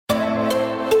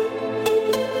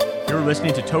You're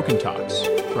listening to Token Talks,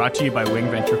 brought to you by Wing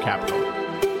Venture Capital.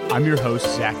 I'm your host,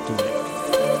 Zach DeWitt.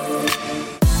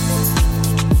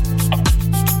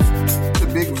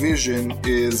 The big vision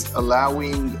is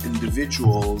allowing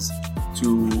individuals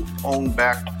to own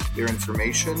back their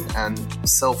information and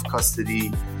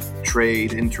self-custody,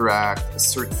 trade, interact,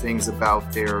 assert things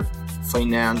about their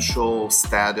financial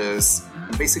status,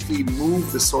 and basically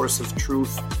move the source of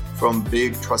truth from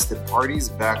big trusted parties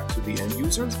back to the end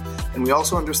users. And we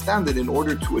also understand that in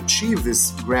order to achieve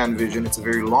this grand vision, it's a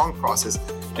very long process,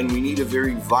 and we need a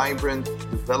very vibrant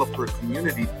developer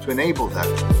community to enable that.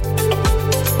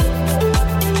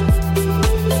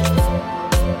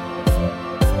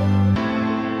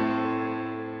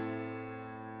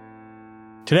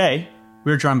 Today,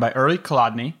 we're joined by Uri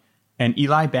Kolodny and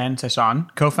Eli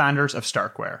Ben-Sasson, co-founders of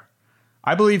StarkWare.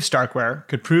 I believe StarkWare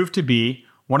could prove to be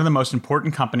one of the most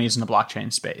important companies in the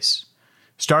blockchain space.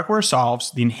 StarkWare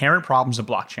solves the inherent problems of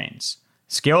blockchains,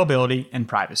 scalability and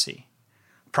privacy.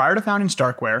 Prior to founding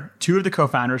StarkWare, two of the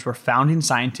co-founders were founding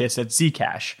scientists at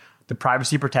Zcash, the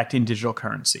privacy-protecting digital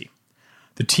currency.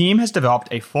 The team has developed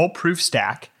a full proof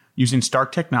stack using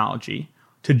Stark technology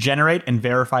to generate and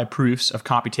verify proofs of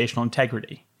computational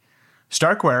integrity.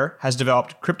 StarkWare has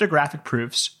developed cryptographic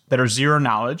proofs that are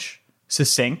zero-knowledge,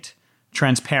 succinct,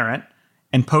 transparent,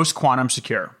 and post-quantum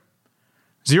secure.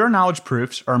 Zero-knowledge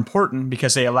proofs are important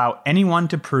because they allow anyone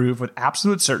to prove with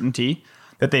absolute certainty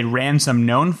that they ran some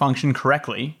known function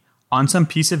correctly on some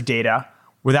piece of data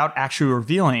without actually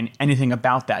revealing anything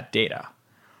about that data.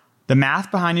 The math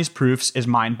behind these proofs is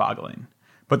mind-boggling,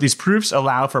 but these proofs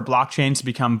allow for blockchains to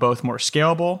become both more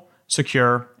scalable,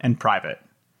 secure, and private.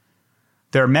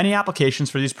 There are many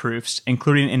applications for these proofs,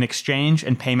 including in exchange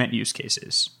and payment use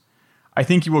cases. I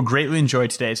think you will greatly enjoy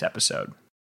today's episode.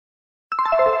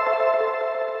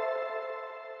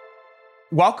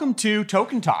 Welcome to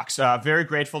Token Talks. Very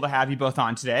grateful to have you both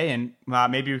on today, and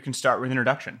maybe we can start with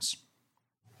introductions.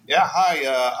 Yeah,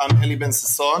 hi, I'm Eli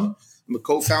Ben-Sasson. I'm a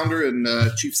co-founder and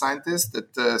chief scientist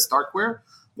at StarkWare,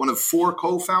 one of four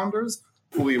co-founders.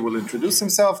 Uri will introduce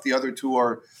himself. The other two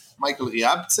are Michael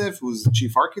Riabtsev, who's the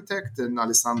chief architect, and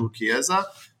Alessandro Chiesa,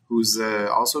 who's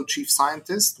also chief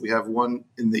scientist. We have one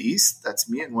in the east, that's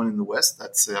me, and one in the west,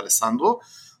 that's Alessandro.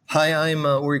 Hi, I'm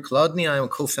Uri Kolodny. I'm a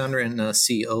co-founder and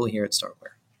CEO here at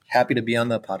StarkWare. Happy to be on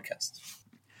the podcast.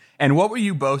 And what were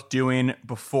you both doing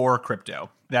before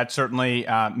crypto? That certainly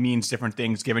means different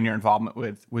things given your involvement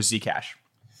with Zcash.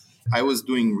 I was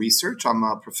doing research. I'm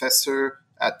a professor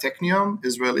at Technium,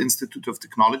 Israel Institute of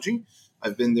Technology.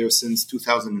 I've been there since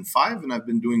 2005, and I've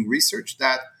been doing research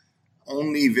that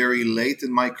only very late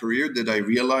in my career did I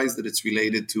realize that it's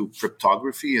related to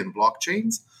cryptography and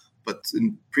blockchains. But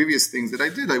in previous things that I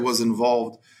did, I was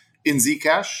involved in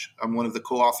Zcash. I'm one of the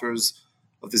co-authors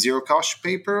of the Zero Cash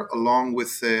paper, along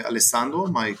with Alessandro,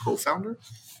 my co-founder.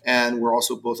 And we're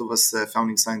also both of us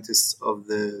founding scientists of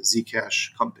the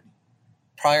Zcash company.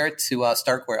 Prior to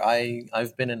StarkWare,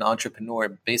 I've been an entrepreneur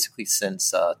basically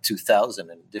since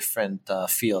 2000 in different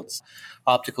fields: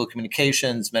 optical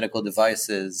communications, medical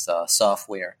devices,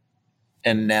 software.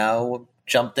 And now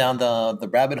jumped down the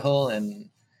rabbit hole and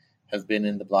have been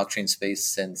in the blockchain space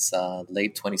since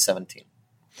late 2017.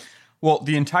 Well,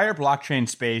 the entire blockchain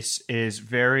space is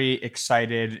very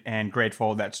excited and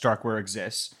grateful that StarkWare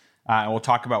exists. And we'll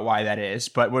talk about why that is,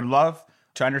 but would love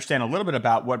to understand a little bit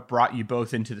about what brought you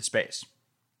both into the space.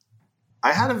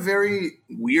 I had a very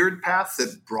weird path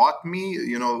that brought me,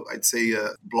 I'd say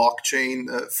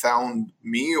blockchain found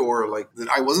me, or like that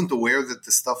I wasn't aware that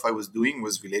the stuff I was doing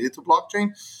was related to blockchain.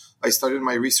 I started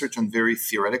my research on very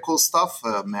theoretical stuff,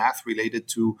 math related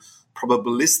to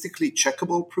probabilistically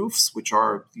checkable proofs, which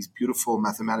are these beautiful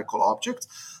mathematical objects.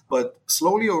 But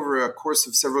slowly over a course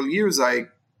of several years, I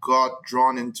got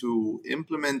drawn into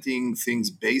implementing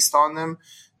things based on them.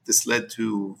 This led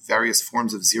to various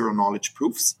forms of zero-knowledge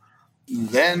proofs.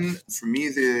 Then, for me,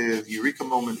 the eureka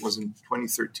moment was in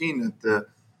 2013 at the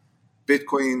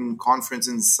Bitcoin conference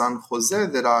in San Jose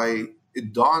that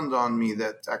it dawned on me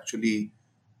that actually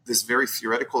this very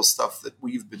theoretical stuff that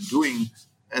we've been doing,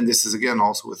 and this is again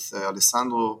also with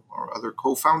Alessandro, our other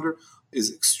co-founder,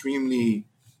 is extremely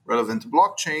relevant to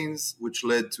blockchains, which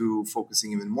led to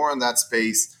focusing even more on that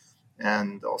space.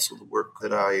 And also the work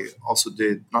that I also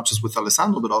did, not just with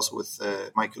Alessandro, but also with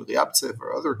Michael Riabtsev,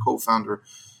 our other co-founder,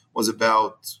 was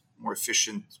about more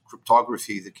efficient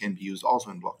cryptography that can be used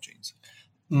also in blockchains.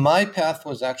 My path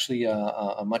was actually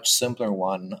a much simpler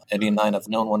one. Eddie and I have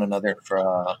known one another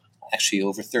for actually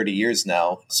over 30 years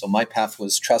now. So my path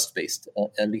was trust-based.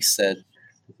 Eddie said,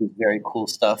 "This is very cool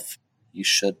stuff. You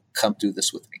should come do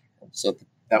this with me." So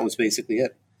that was basically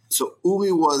it. So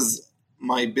Uri was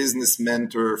my business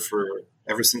mentor for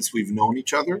ever since we've known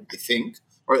each other, I think,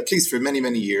 or at least for many,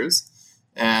 many years.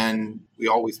 And we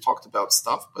always talked about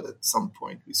stuff, but at some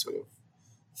point we sort of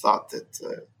thought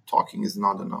that talking is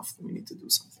not enough. We need to do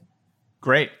something.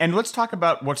 Great. And let's talk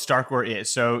about what StarkWare is.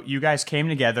 So you guys came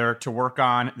together to work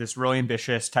on this really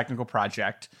ambitious technical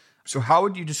project. So how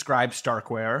would you describe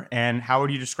StarkWare, and how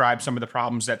would you describe some of the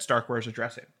problems that StarkWare is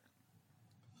addressing?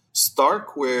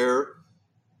 StarkWare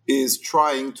is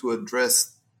trying to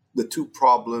address the two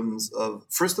problems of,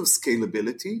 first, of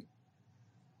scalability,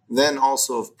 then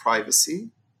also of privacy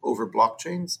over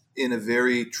blockchains in a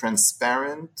very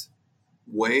transparent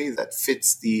way that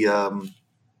fits the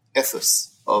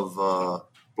ethos of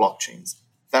blockchains.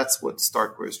 That's what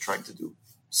StarkWare is trying to do.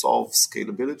 Solve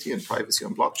scalability and privacy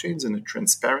on blockchains in a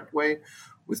transparent way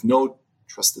with no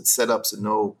trusted setups and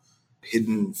no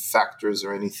hidden factors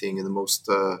or anything, in the most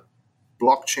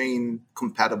blockchain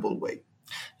compatible way.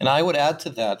 And I would add to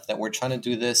that we're trying to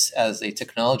do this as a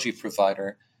technology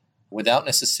provider without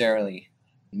necessarily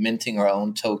minting our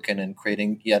own token and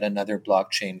creating yet another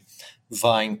blockchain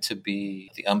vying to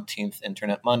be the umpteenth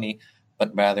internet money,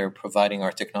 but rather providing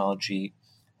our technology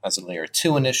as a layer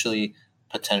 2 initially,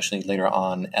 potentially later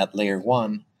on at layer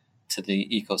 1 to the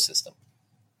ecosystem.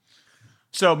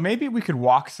 So maybe we could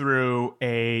walk through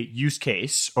a use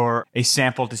case or a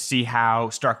sample to see how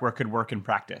StarkWare could work in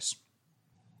practice.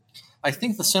 I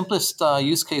think the simplest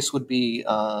use case would be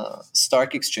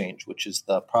Stark Exchange, which is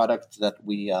the product that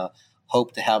we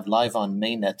hope to have live on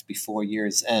mainnet before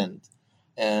year's end.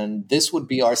 And this would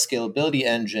be our scalability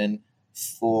engine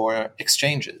for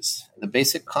exchanges. The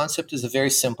basic concept is a very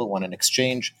simple one. An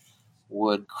exchange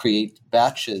would create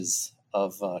batches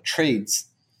of trades.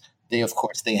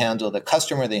 They handle the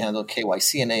customer, they handle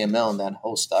KYC and AML and that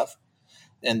whole stuff.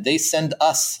 And they send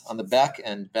us on the back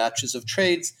end batches of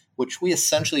trades, which we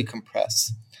essentially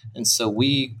compress. And so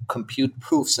we compute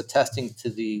proofs attesting to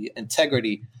the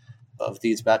integrity of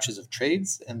these batches of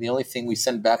trades. And the only thing we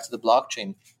send back to the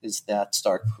blockchain is that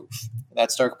Stark proof.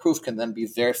 That Stark proof can then be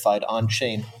verified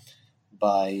on-chain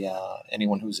by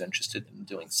anyone who's interested in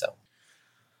doing so.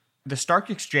 The Stark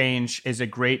Exchange is a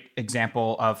great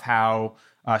example of how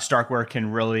StarkWare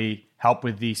can really help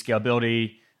with the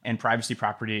scalability and privacy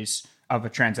properties of a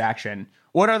transaction.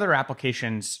 What other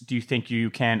applications do you think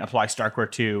you can apply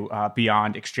StarkWare to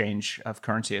beyond exchange of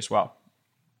currency as well?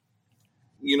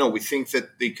 We think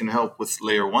that they can help with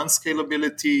layer 1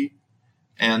 scalability,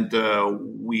 and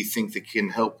we think they can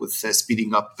help with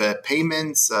speeding up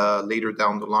payments. Later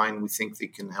down the line, we think they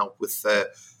can help with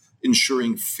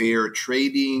ensuring fair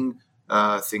trading,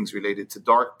 things related to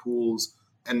dark pools.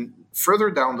 And further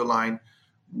down the line,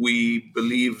 we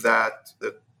believe that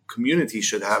the community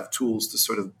should have tools to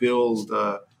sort of build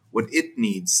what it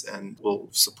needs, and we'll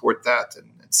support that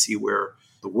and see where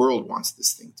the world wants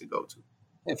this thing to go to.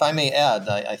 If I may add,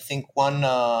 I think one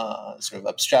sort of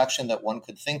abstraction that one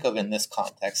could think of in this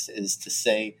context is to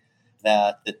say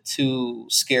that the two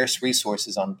scarce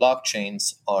resources on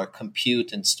blockchains are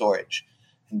compute and storage.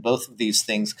 And both of these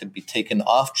things could be taken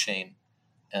off-chain.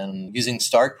 And using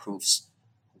Stark proofs,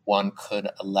 one could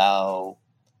allow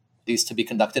these to be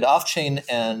conducted off-chain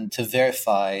and to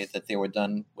verify that they were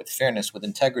done with fairness, with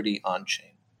integrity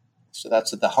on-chain. So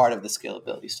that's at the heart of the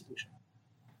scalability solution.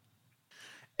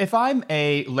 If I'm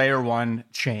a layer 1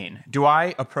 chain, do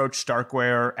I approach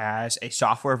StarkWare as a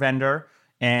software vendor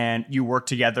and you work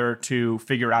together to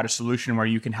figure out a solution where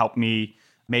you can help me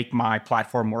make my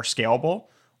platform more scalable?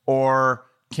 Or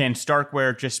can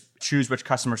StarkWare just choose which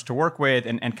customers to work with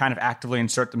and kind of actively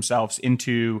insert themselves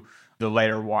into the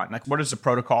layer 1? Like, what is the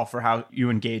protocol for how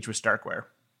you engage with StarkWare?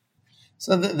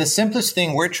 So the simplest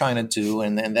thing we're trying to do,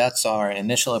 and that's our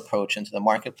initial approach into the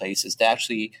marketplace, is to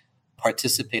actually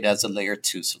participate as a layer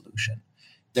 2 solution.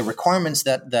 The requirements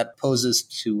that poses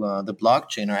to the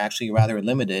blockchain are actually rather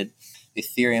limited.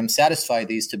 Ethereum satisfied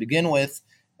these to begin with,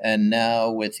 and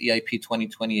now with EIP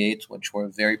 2028, which we're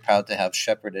very proud to have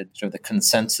shepherded sort of the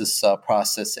consensus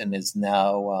process and is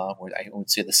now, or I would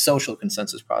say the social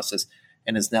consensus process,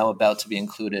 and is now about to be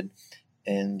included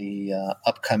in the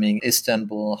upcoming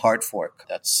Istanbul hard fork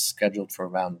that's scheduled for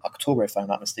around October, if I'm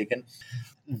not mistaken.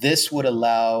 This would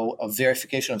allow a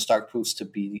verification of Stark proofs to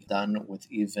be done with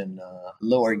even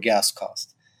lower gas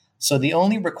cost. So the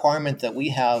only requirement that we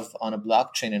have on a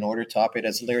blockchain in order to operate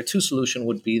as a layer 2 solution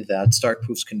would be that Stark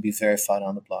proofs can be verified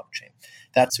on the blockchain.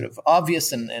 That's sort of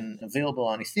obvious and available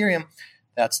on Ethereum.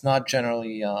 That's not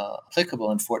generally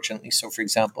applicable, unfortunately. So, for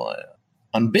example,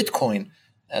 on Bitcoin,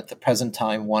 at the present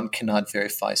time, one cannot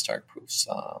verify Stark proofs.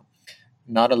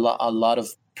 Not a lot of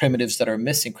primitives that are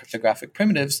missing, cryptographic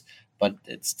primitives, but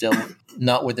it's still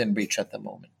not within reach at the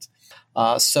moment.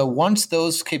 So once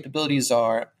those capabilities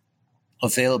are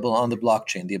available on the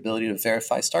blockchain, the ability to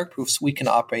verify Stark proofs, we can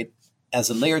operate as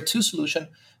a layer 2 solution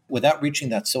without reaching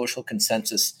that social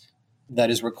consensus that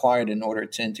is required in order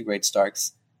to integrate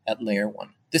Starks at layer 1.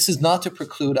 This is not to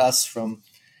preclude us from,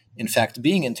 in fact,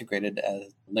 being integrated at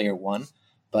layer 1,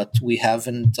 but we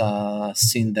haven't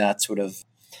seen that sort of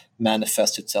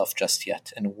manifest itself just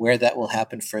yet. And where that will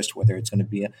happen first, whether it's going to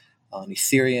be on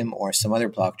Ethereum or some other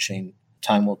blockchain,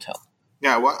 time will tell.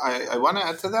 Yeah, I want to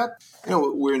add to that.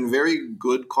 We're in very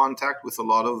good contact with a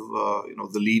lot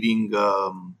of the leading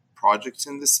projects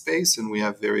in this space, and we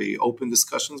have very open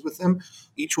discussions with them.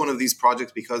 Each one of these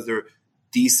projects, because they're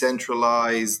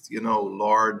decentralized,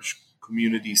 large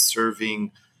community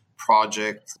serving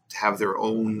projects, have their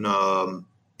own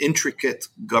intricate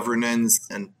governance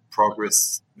and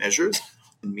progress measures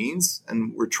and means,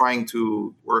 and we're trying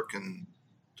to work and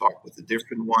talk with the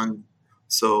different one.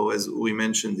 So as we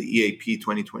mentioned, the EAP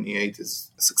 2028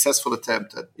 is a successful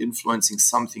attempt at influencing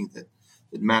something that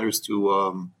matters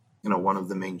to one of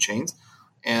the main chains.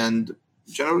 And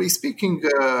generally speaking,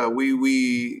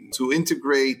 we to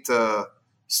integrate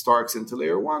Starks into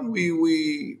layer 1,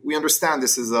 we understand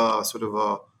this is a sort of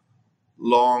a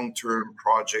long-term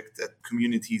project that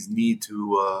communities need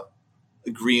to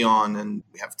agree on, and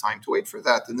we have time to wait for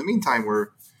that. In the meantime, we're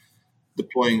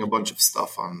deploying a bunch of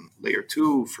stuff on layer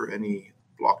 2 for any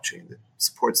blockchain that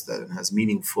supports that and has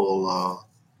meaningful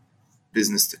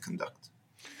business to conduct.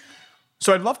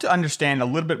 So I'd love to understand a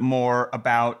little bit more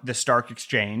about the Stark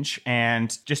exchange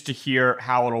and just to hear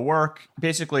how it'll work,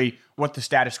 basically what the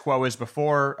status quo is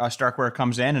before StarkWare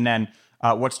comes in, and then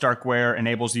what StarkWare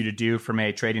enables you to do from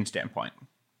a trading standpoint.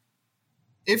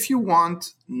 If you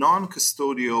want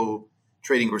non-custodial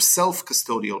trading or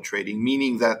self-custodial trading,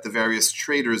 meaning that the various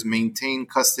traders maintain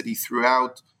custody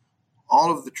throughout all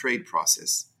of the trade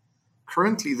process.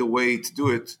 Currently, the way to do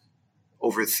it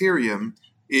over Ethereum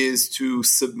is to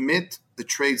submit the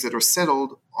trades that are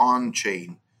settled on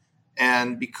chain.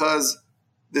 And because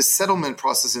this settlement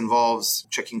process involves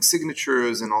checking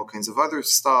signatures and all kinds of other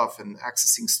stuff and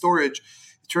accessing storage,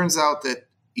 it turns out that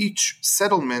each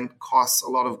settlement costs a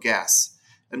lot of gas.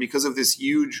 And because of this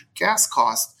huge gas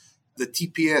cost, the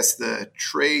TPS, the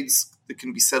trades that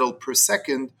can be settled per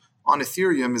second on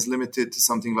Ethereum, is limited to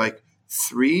something like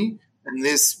 3, and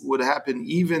this would happen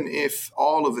even if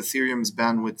all of Ethereum's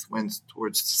bandwidth went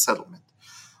towards settlement.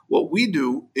 What we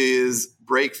do is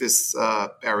break this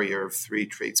barrier of 3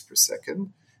 trades per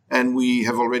second, and we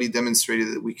have already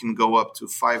demonstrated that we can go up to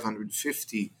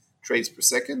 550 trades per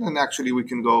second, and actually we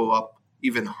can go up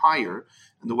even higher.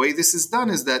 And the way this is done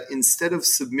is that instead of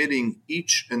submitting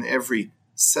each and every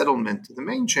settlement to the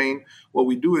main chain, what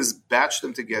we do is batch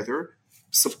them together,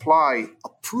 supply a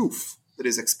proof that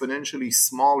is exponentially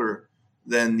smaller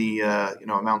than the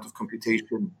amount of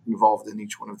computation involved in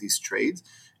each one of these trades.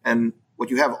 And what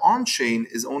you have on chain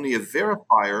is only a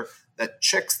verifier that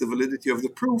checks the validity of the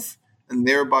proof, and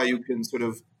thereby you can sort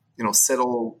of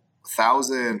settle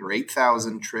 1,000 or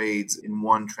 8,000 trades in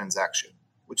one transaction,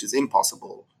 which is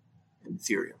impossible in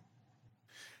Ethereum.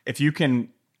 If you can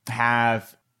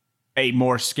have a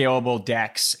more scalable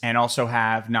DEX and also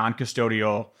have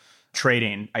non-custodial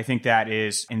trading, I think that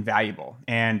is invaluable.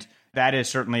 And that is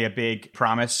certainly a big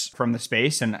promise from the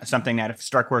space and something that if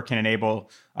StarkWare can enable,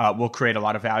 will create a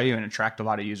lot of value and attract a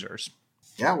lot of users.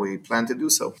 Yeah, we plan to do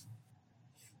so.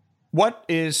 What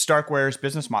is StarkWare's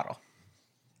business model?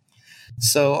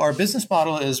 So our business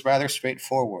model is rather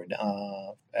straightforward.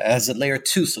 As a layer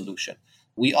 2 solution,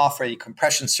 we offer a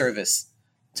compression service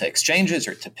to exchanges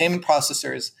or to payment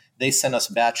processors. They send us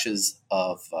batches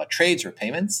of trades or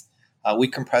payments. We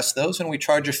compress those and we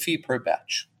charge a fee per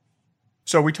batch.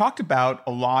 So we talked about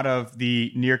a lot of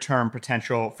the near-term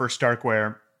potential for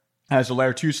StarkWare as a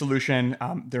layer 2 solution.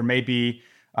 There may be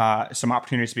some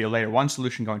opportunities to be a layer 1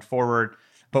 solution going forward.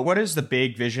 But what is the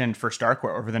big vision for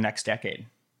StarkWare over the next decade?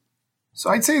 So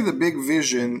I'd say the big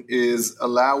vision is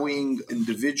allowing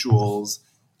individuals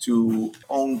to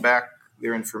own back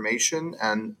their information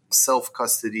and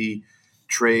self-custody,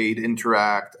 trade,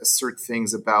 interact, assert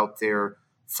things about their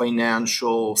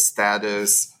financial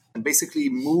status, and basically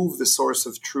move the source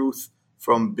of truth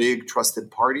from big trusted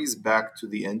parties back to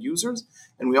the end users.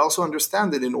 And we also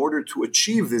understand that in order to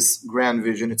achieve this grand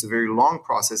vision, it's a very long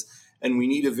process, and we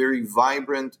need a very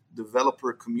vibrant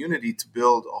developer community to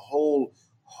build a whole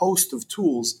host of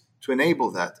tools to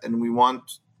enable that. And we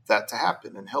want that to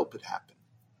happen and help it happen.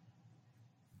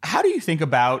 How do you think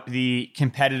about the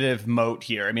competitive moat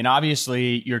here? I mean,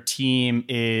 obviously, your team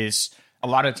is, a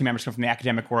lot of the team members come from the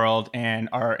academic world and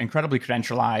are incredibly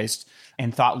credentialized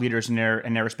and thought leaders in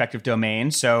their respective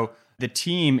domains. So the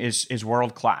team is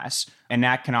world class. and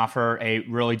that can offer a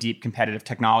really deep competitive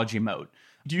technology moat.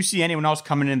 Do you see anyone else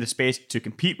coming into the space to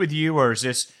compete with you, or is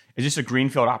this a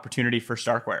greenfield opportunity for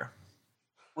StarkWare?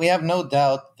 We have no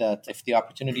doubt that if the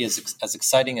opportunity is as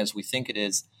exciting as we think it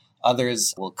is,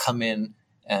 others will come in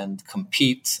and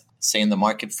compete, say, in the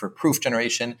market for proof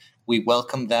generation. We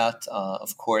welcome that.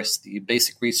 Of course, the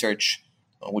basic research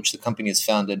which the company is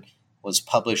founded was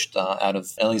published out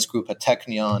of Ellie's group at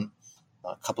Technion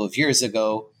a couple of years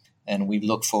ago, and we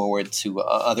look forward to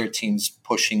other teams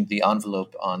pushing the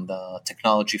envelope on the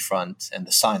technology front and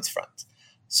the science front.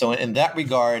 So in that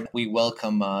regard, we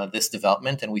welcome this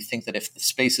development, and we think that if the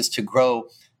space is to grow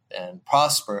and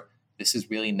prosper, this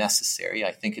is really necessary.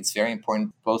 I think it's very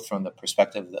important, both from the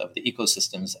perspective of the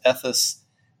ecosystem's ethos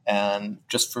and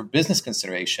just for business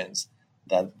considerations,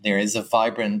 that there is a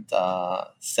vibrant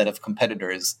set of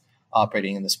competitors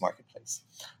operating in this marketplace.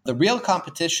 The real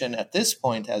competition at this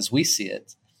point, as we see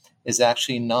it, is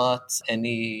actually not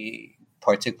any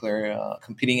particular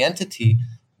competing entity,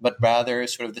 but rather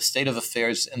sort of the state of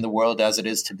affairs in the world as it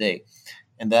is today.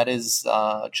 And that is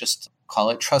just call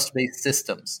it trust-based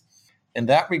systems. In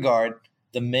that regard,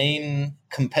 the main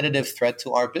competitive threat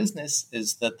to our business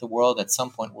is that the world at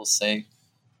some point will say,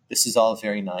 this is all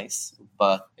very nice,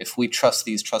 but if we trust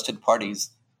these trusted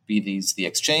parties, be these the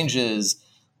exchanges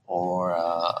or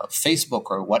Facebook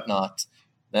or whatnot,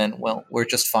 then, well, we're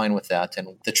just fine with that.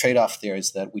 And the trade-off there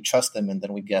is that we trust them and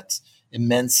then we get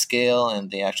immense scale,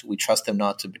 and we trust them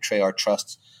not to betray our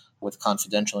trust with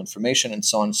confidential information and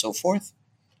so on and so forth.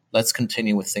 Let's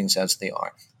continue with things as they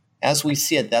are. As we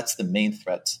see it, that's the main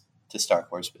threat to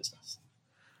StarkWare's business.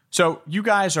 So you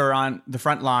guys are on the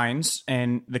front lines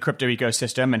in the crypto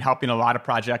ecosystem and helping a lot of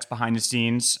projects behind the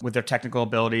scenes with their technical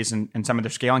abilities and some of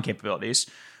their scaling capabilities.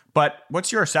 But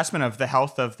what's your assessment of the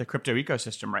health of the crypto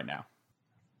ecosystem right now?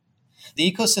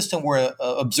 The ecosystem we're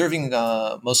observing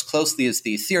most closely is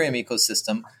the Ethereum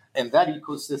ecosystem. And that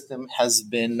ecosystem has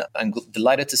been, I'm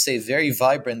delighted to say, very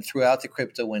vibrant throughout the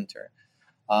crypto winter.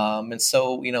 And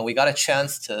so, we got a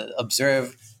chance to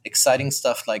observe exciting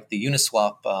stuff like the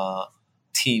Uniswap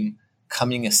team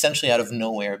coming essentially out of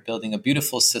nowhere, building a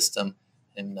beautiful system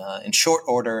in short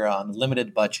order on a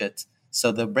limited budget.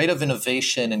 So the rate of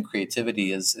innovation and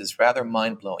creativity is rather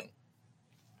mind-blowing.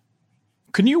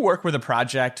 Can you work with a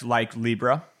project like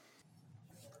Libra?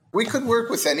 We could work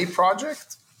with any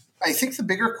project. I think the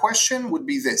bigger question would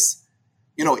be this.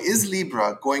 Is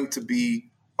Libra going to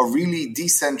be a really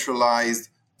decentralized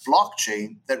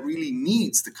blockchain that really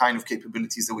needs the kind of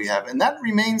capabilities that we have? And that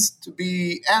remains to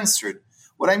be answered.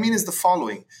 What I mean is the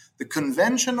following. The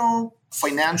conventional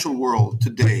financial world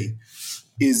today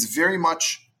is very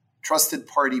much trusted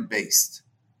party based.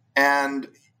 And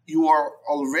you are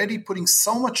already putting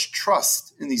so much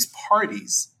trust in these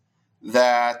parties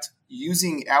that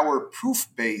using our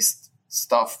proof-based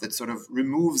stuff that sort of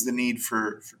removes the need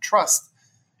for trust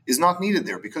is not needed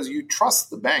there, because you trust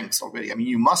the banks already. I mean,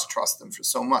 you must trust them for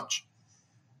so much.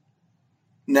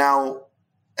 Now,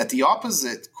 at the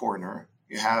opposite corner,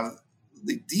 you have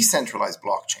the decentralized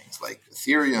blockchains like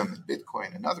Ethereum and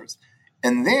Bitcoin and others.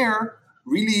 And there,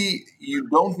 really, you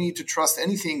don't need to trust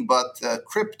anything but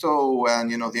crypto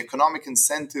and, the economic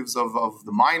incentives of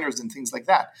the miners and things like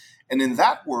that. And in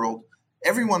that world,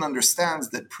 everyone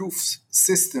understands that proof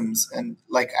systems and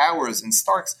like ours in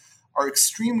Starks are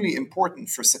extremely important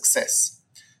for success.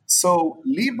 So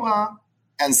Libra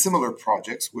and similar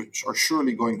projects, which are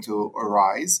surely going to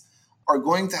arise, are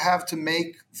going to have to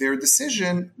make their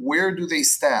decision. Where do they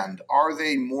stand? Are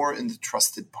they more in the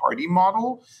trusted party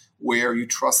model, where you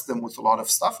trust them with a lot of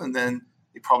stuff and then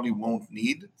they probably won't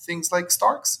need things like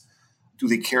Starks? Do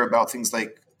they care about things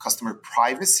like customer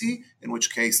privacy, in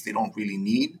which case they don't really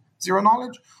need zero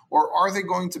knowledge? Or are they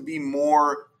going to be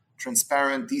more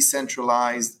transparent,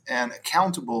 decentralized, and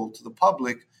accountable to the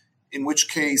public, in which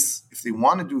case, if they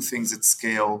want to do things at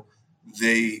scale,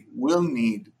 they will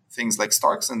need things like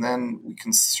Starks, and then we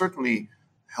can certainly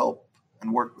help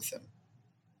and work with them.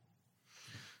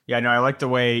 Yeah, no, I like the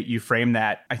way you frame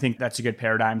that. I think that's a good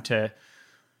paradigm to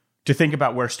think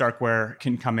about where StarkWare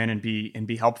can come in and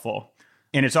be helpful.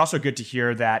 And it's also good to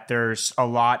hear that there's a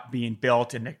lot being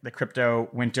built and the crypto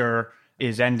winter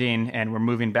is ending and we're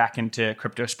moving back into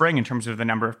crypto spring in terms of the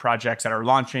number of projects that are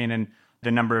launching and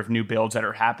the number of new builds that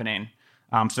are happening.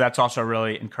 So that's also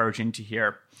really encouraging to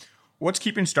hear. What's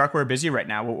keeping StarkWare busy right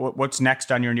now? What's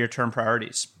next on your near-term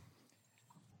priorities?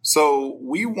 So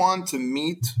we want to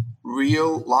meet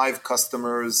real live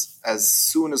customers as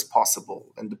soon as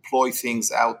possible and deploy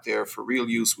things out there for real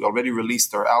use. We already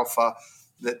released our alpha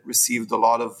that received a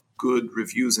lot of good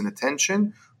reviews and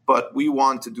attention, but we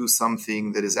want to do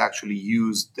something that is actually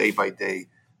used day by day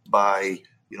by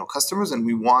customers, and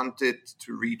we want it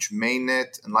to reach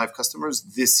mainnet and live customers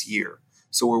this year.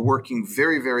 So we're working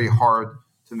very, very hard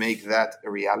to make that a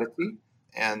reality.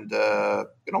 And,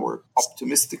 we're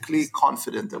optimistically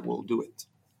confident that we'll do it.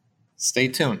 Stay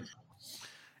tuned.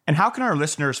 And how can our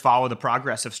listeners follow the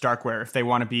progress of StarkWare if they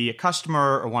want to be a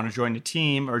customer or want to join the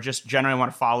team or just generally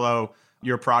want to follow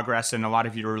your progress and a lot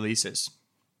of your releases?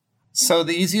 So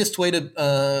the easiest way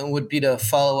to would be to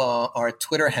follow our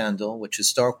Twitter handle, which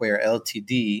is StarkWare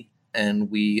Ltd,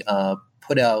 and we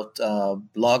put out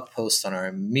blog posts on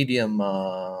our Medium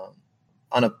on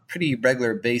a pretty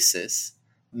regular basis.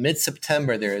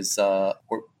 Mid-September,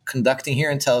 we're conducting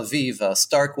here in Tel Aviv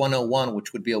Stark 101,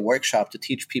 which would be a workshop to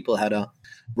teach people how to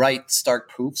write Stark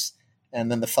proofs.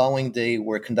 And then the following day,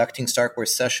 we're conducting StarkWare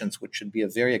sessions, which should be a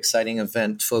very exciting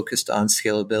event focused on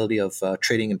scalability of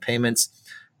trading and payments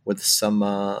with some,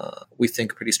 we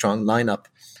think, pretty strong lineup.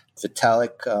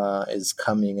 Vitalik is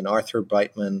coming, and Arthur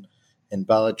Brightman, and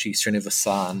Balaji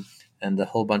Srinivasan, and a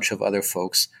whole bunch of other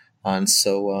folks. And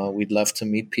so we'd love to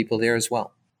meet people there as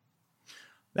well.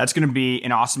 That's going to be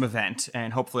an awesome event,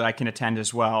 and hopefully I can attend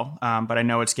as well. But I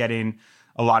know it's getting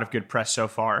a lot of good press so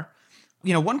far.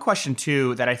 One question,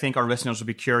 too, that I think our listeners will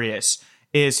be curious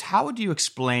is how would you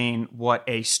explain what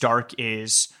a Stark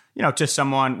is, to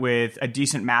someone with a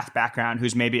decent math background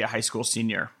who's maybe a high school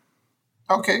senior?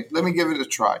 Okay, let me give it a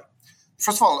try.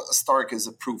 First of all, a Stark is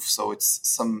a proof, so it's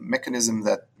some mechanism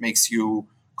that makes you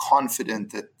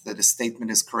confident that a statement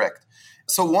is correct.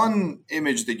 So one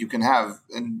image that you can have,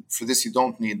 and for this you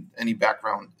don't need any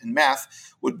background in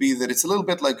math, would be that it's a little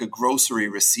bit like a grocery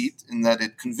receipt in that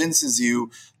it convinces you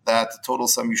that the total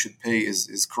sum you should pay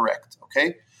is correct,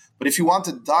 okay? But if you want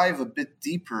to dive a bit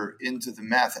deeper into the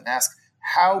math and ask,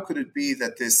 how could it be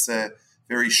that this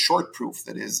very short proof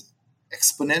that is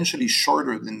exponentially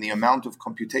shorter than the amount of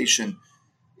computation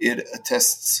it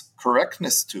attests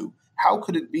correctness to, how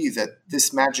could it be that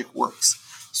this magic works?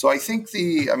 So I think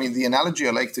the analogy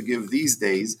I like to give these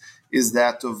days is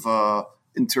that of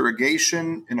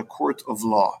interrogation in a court of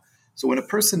law. So when a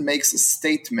person makes a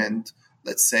statement,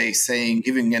 let's say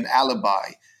giving an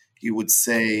alibi, he would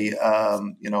say,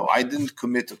 I didn't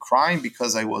commit a crime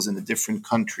because I was in a different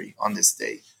country on this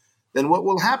day. Then what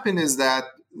will happen is that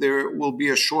there will be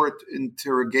a short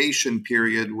interrogation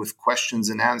period with questions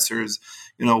and answers.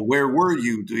 Where were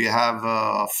you? Do you have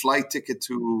a flight ticket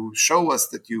to show us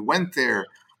that you went there?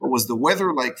 What was the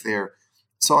weather like there?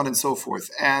 So on and so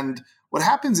forth. And what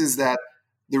happens is that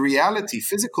the reality,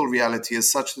 physical reality,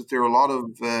 is such that there are a lot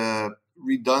of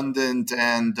redundant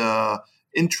and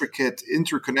intricate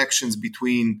interconnections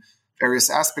between various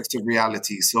aspects of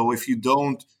reality. So if you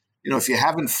don't, if you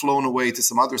haven't flown away to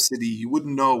some other city, you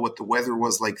wouldn't know what the weather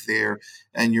was like there,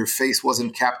 and your face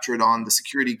wasn't captured on the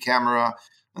security camera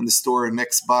in the store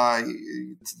next by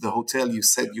the hotel you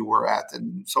said you were at,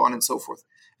 and so on and so forth.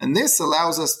 And this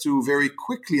allows us to very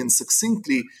quickly and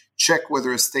succinctly check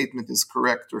whether a statement is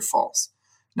correct or false.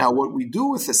 Now, what we do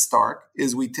with a Stark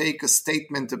is we take a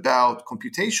statement about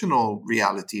computational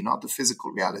reality, not the physical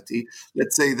reality.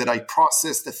 Let's say that I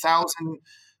processed 1,000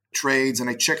 trades and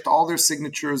I checked all their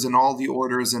signatures and all the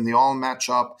orders and they all match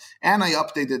up, and I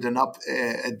updated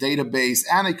a database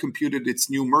and I computed its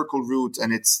new Merkle root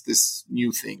and it's this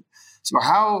new thing. So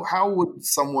how would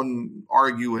someone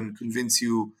argue and convince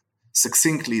you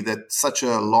succinctly that such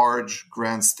a large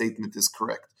grand statement is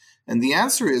correct? And the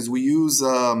answer is we use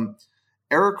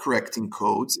error correcting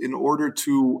codes in order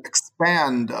to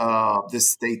expand this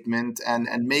statement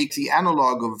and make the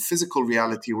analog of physical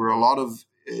reality where a lot of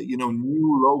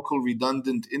new local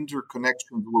redundant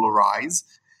interconnections will arise.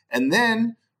 And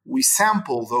then we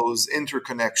sample those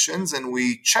interconnections and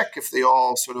we check if they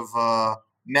all sort of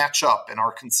match up and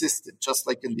are consistent, just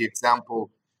like in the example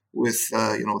with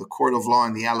the court of law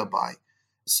and the alibi.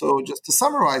 So just to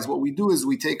summarize, what we do is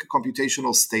we take a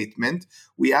computational statement,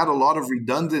 we add a lot of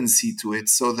redundancy to it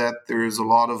so that there's a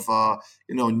lot of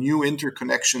new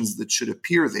interconnections that should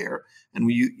appear there. And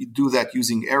we do that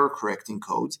using error correcting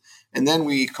codes. And then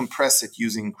we compress it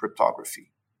using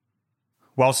cryptography.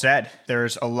 Well said.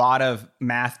 There's a lot of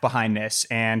math behind this.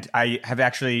 And I have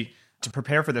actually, to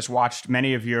prepare for this, watched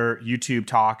many of your YouTube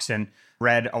talks and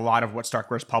read a lot of what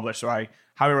StarkWare has published. So I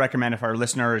highly recommend, if our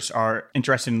listeners are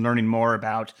interested in learning more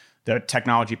about the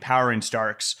technology powering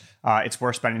Starks, it's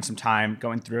worth spending some time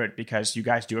going through it because you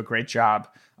guys do a great job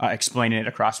explaining it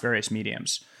across various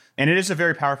mediums. And it is a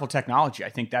very powerful technology. I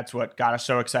think that's what got us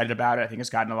so excited about it. I think it's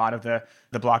gotten a lot of the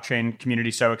blockchain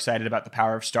community so excited about the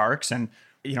power of Starks. And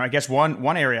I guess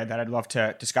one area that I'd love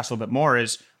to discuss a little bit more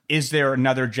is there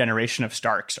another generation of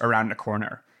Starks around the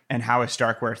corner? And how is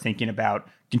StarkWare thinking about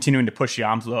continuing to push the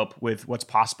envelope with what's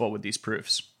possible with these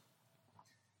proofs?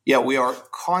 Yeah, we are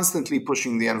constantly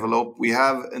pushing the envelope. We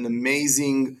have an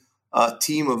amazing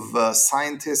team of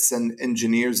scientists and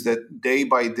engineers that day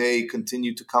by day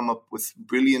continue to come up with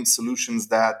brilliant solutions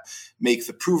that make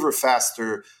the prover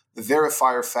faster, the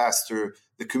verifier faster,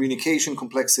 the communication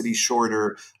complexity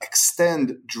shorter,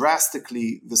 extend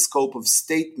drastically the scope of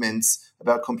statements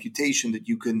about computation that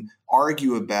you can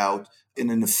argue about in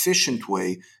an efficient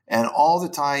way, and all the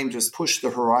time just push the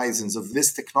horizons of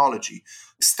this technology.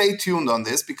 Stay tuned on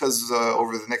this, because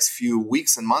over the next few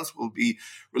weeks and months, we'll be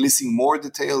releasing more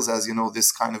details as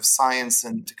this kind of science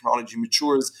and technology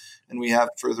matures, and we have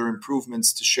further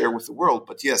improvements to share with the world.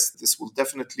 But yes, this will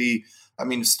definitely,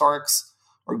 Starks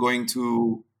are going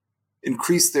to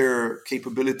increase their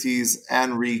capabilities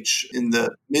and reach in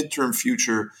the midterm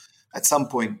future at some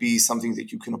point be something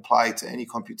that you can apply to any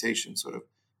computation sort of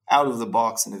out of the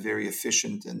box in a very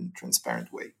efficient and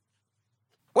transparent way.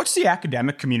 What's the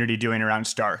academic community doing around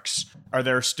Starks? Are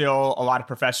there still a lot of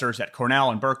professors at Cornell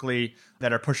and Berkeley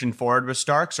that are pushing forward with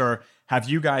Starks, or have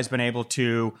you guys been able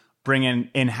to bring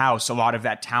in-house a lot of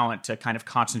that talent to kind of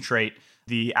concentrate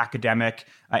the academic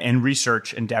and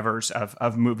research endeavors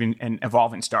of moving and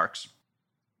evolving Starks?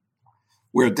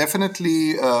 We're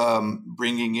definitely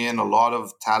bringing in a lot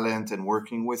of talent and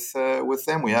working with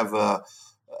them. We have a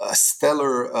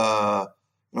stellar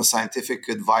scientific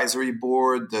advisory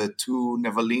board, the 2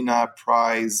 Nevalina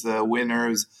Prize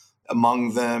winners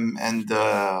among them, and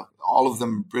all of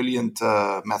them brilliant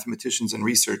mathematicians and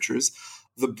researchers.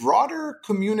 The broader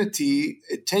community,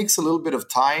 it takes a little bit of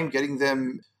time getting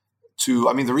them to,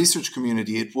 the research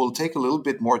community, it will take a little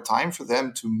bit more time for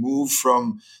them to move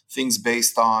from things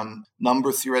based on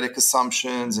number theoretic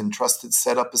assumptions and trusted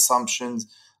setup assumptions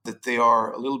that they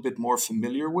are a little bit more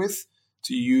familiar with,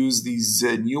 to use these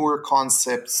newer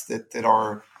concepts that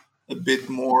are a bit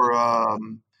more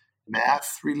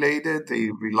math related. They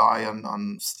rely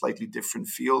on slightly different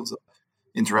fields,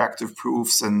 interactive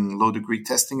proofs and low degree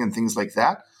testing and things like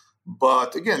that.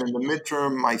 But again, in the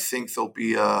midterm, I think there'll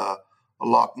be a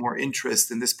lot more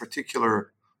interest in this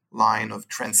particular line of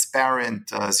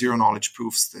transparent zero knowledge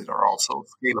proofs that are also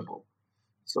scalable.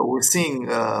 So we're seeing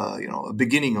a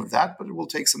beginning of that, but it will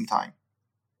take some time.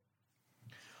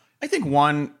 I think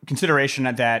one consideration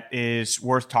that is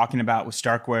worth talking about with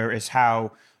StarkWare is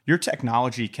how your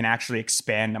technology can actually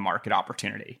expand the market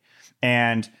opportunity.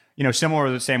 And, similar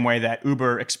to the same way that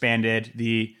Uber expanded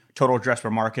the total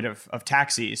addressable market of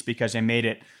taxis because they made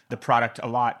it the product a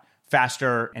lot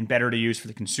faster and better to use for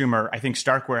the consumer, I think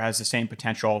StarkWare has the same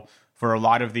potential for a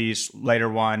lot of these layer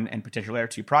 1 and potential layer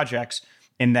 2 projects,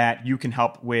 in that you can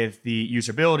help with the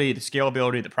usability, the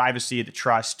scalability, the privacy, the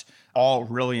trust, all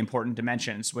really important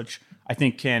dimensions, which I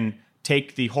think can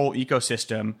take the whole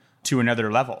ecosystem to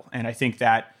another level. And I think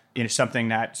that is something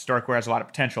that StarkWare has a lot of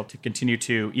potential to continue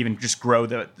to even just grow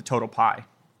the total pie.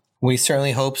 We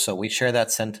certainly hope so. We share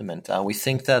that sentiment. We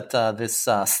think that this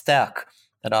stack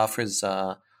that offers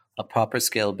a proper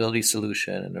scalability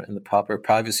solution and the proper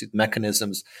privacy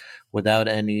mechanisms without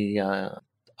any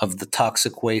of the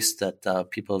toxic waste that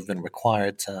people have been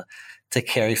required to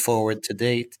carry forward to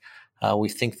date. We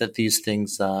think that these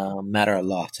things matter a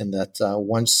lot, and that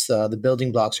once the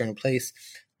building blocks are in place,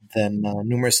 then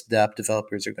numerous app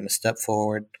developers are going to step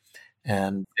forward,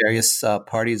 and various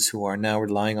parties who are now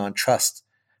relying on trust,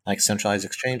 like centralized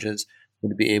exchanges,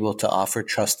 would be able to offer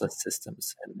trustless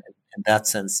systems. And in that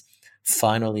sense,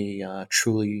 finally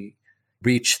truly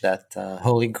reach that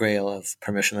holy grail of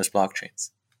permissionless blockchains.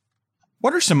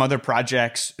 What are some other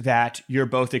projects that you're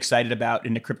both excited about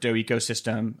in the crypto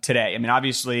ecosystem today?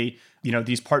 Obviously,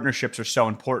 these partnerships are so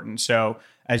important. So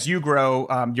as you grow,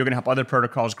 you're going to help other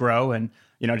protocols grow. And,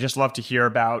 just love to hear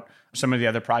about some of the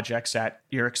other projects that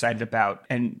you're excited about.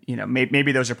 And,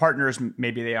 maybe those are partners,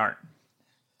 maybe they aren't.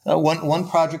 One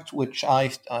project which I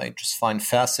just find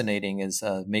fascinating is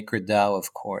MakerDAO,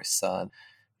 of course, the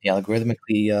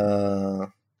algorithmically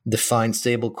defined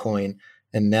stablecoin.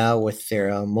 And now with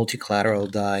their multi-collateral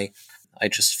DAI, I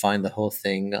just find the whole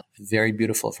thing very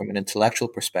beautiful from an intellectual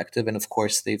perspective. And of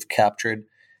course, they've captured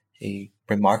a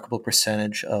remarkable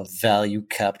percentage of value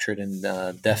captured in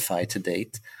DeFi to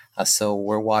date. So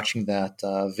we're watching that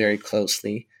very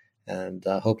closely, and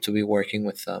hope to be working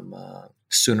with them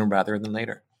sooner rather than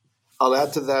later. I'll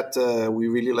add to that. We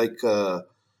really like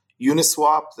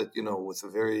Uniswap, that, with a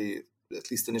very, at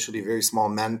least initially, very small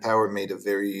manpower, made a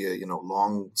very,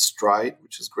 long stride,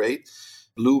 which is great.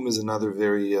 Bloom is another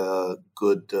very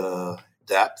good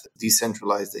DApp,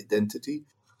 decentralized identity,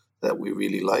 that we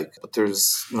really like. But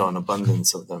there's, an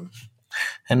abundance of them.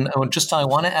 And I want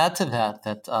to add to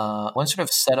that one sort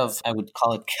of set of, I would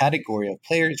call it category of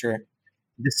players or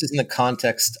This is in the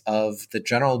context of the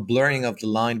general blurring of the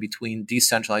line between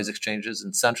decentralized exchanges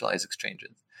and centralized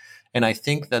exchanges. And I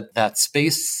think that that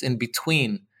space in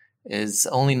between is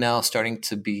only now starting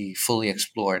to be fully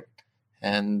explored.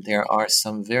 And there are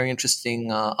some very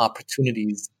interesting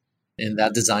opportunities in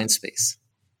that design space.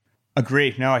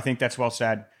 Agree. No, I think that's well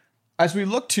said. As we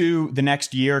look to the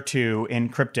next year or two in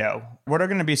crypto, what are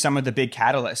going to be some of the big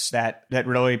catalysts that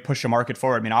really push the market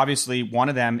forward? I mean, obviously, one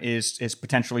of them is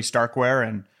potentially StarkWare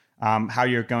and how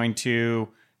you're going to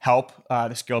help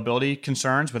the scalability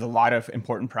concerns with a lot of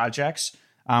important projects.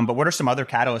 But what are some other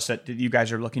catalysts that you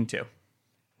guys are looking to?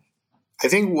 I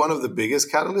think one of the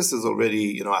biggest catalysts is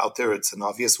already, out there. It's an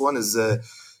obvious one is,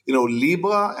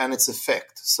 Libra and its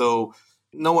effect. So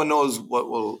no one knows what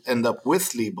will end up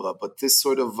with Libra, but this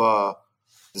sort of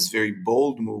this very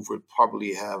bold move would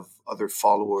probably have other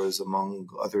followers among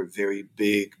other very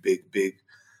big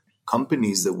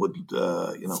companies that would,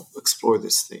 explore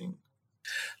this thing.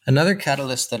 Another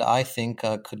catalyst that I think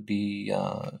could be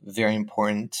very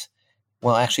important.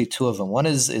 Well, actually, two of them. One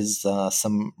is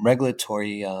some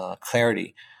regulatory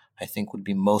clarity, I think would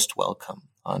be most welcome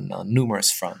on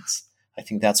numerous fronts. I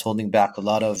think that's holding back a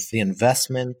lot of the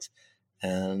investment,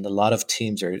 and a lot of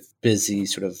teams are busy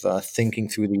sort of thinking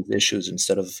through these issues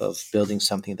instead of building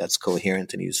something that's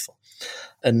coherent and useful.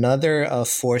 Another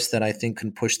force that I think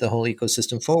can push the whole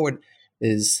ecosystem forward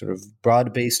is sort of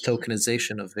broad-based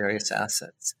tokenization of various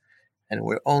assets. And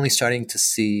we're only starting to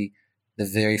see the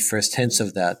very first hints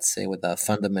of that, say with the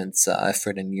Fundaments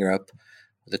effort in Europe,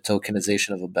 the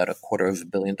tokenization of about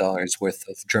 $250 million worth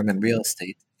of German real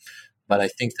estate. But I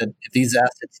think that if these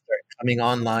assets start coming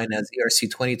online as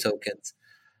ERC20 tokens,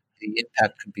 the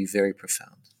impact could be very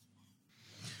profound.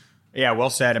 Yeah, well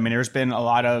said. I mean, there's been a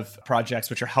lot of projects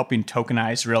which are helping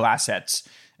tokenize real assets,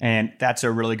 and that's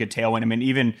a really good tailwind. I mean,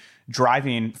 even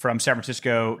driving from San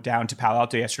Francisco down to Palo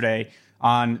Alto yesterday,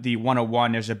 on the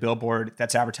 101, there's a billboard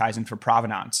that's advertising for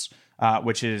Provenance,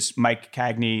 which is Mike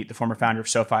Cagney, the former founder of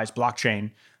SoFi's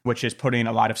blockchain, which is putting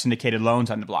a lot of syndicated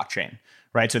loans on the blockchain,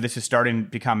 right? So this is starting to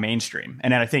become mainstream.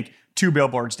 And then I think 2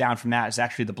 billboards down from that is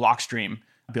actually the Blockstream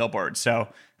billboard. So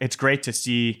it's great to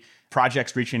see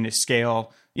projects reaching this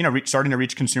scale, starting to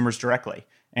reach consumers directly.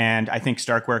 And I think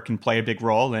StarkWare can play a big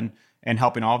role in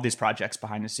helping all of these projects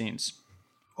behind the scenes.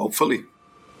 Hopefully.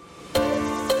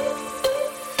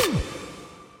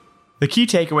 The key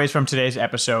takeaways from today's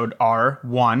episode are: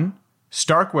 1,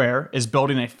 StarkWare is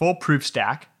building a full proof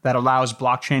stack that allows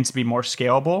blockchains to be more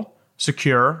scalable,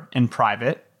 secure, and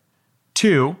private.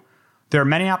 2, there are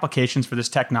many applications for this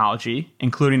technology,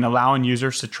 including allowing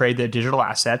users to trade their digital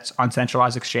assets on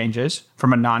centralized exchanges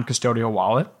from a non-custodial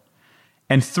wallet.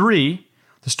 And 3,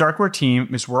 the StarkWare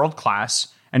team is world-class,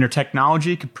 and their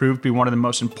technology could prove to be one of the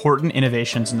most important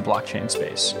innovations in the blockchain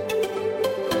space.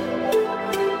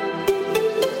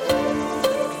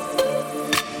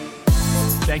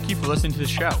 Thank you for listening to the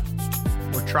show.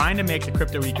 We're trying to make the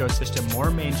crypto ecosystem more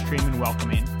mainstream and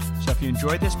welcoming. So if you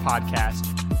enjoyed this podcast,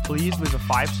 please leave a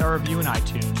 5-star review in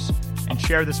iTunes and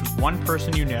share this with one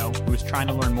person you know who is trying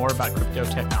to learn more about crypto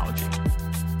technology.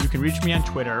 You can reach me on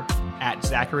Twitter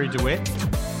 @ZacharyDeWitt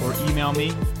or email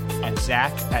me at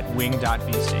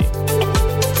zach@wing.vc.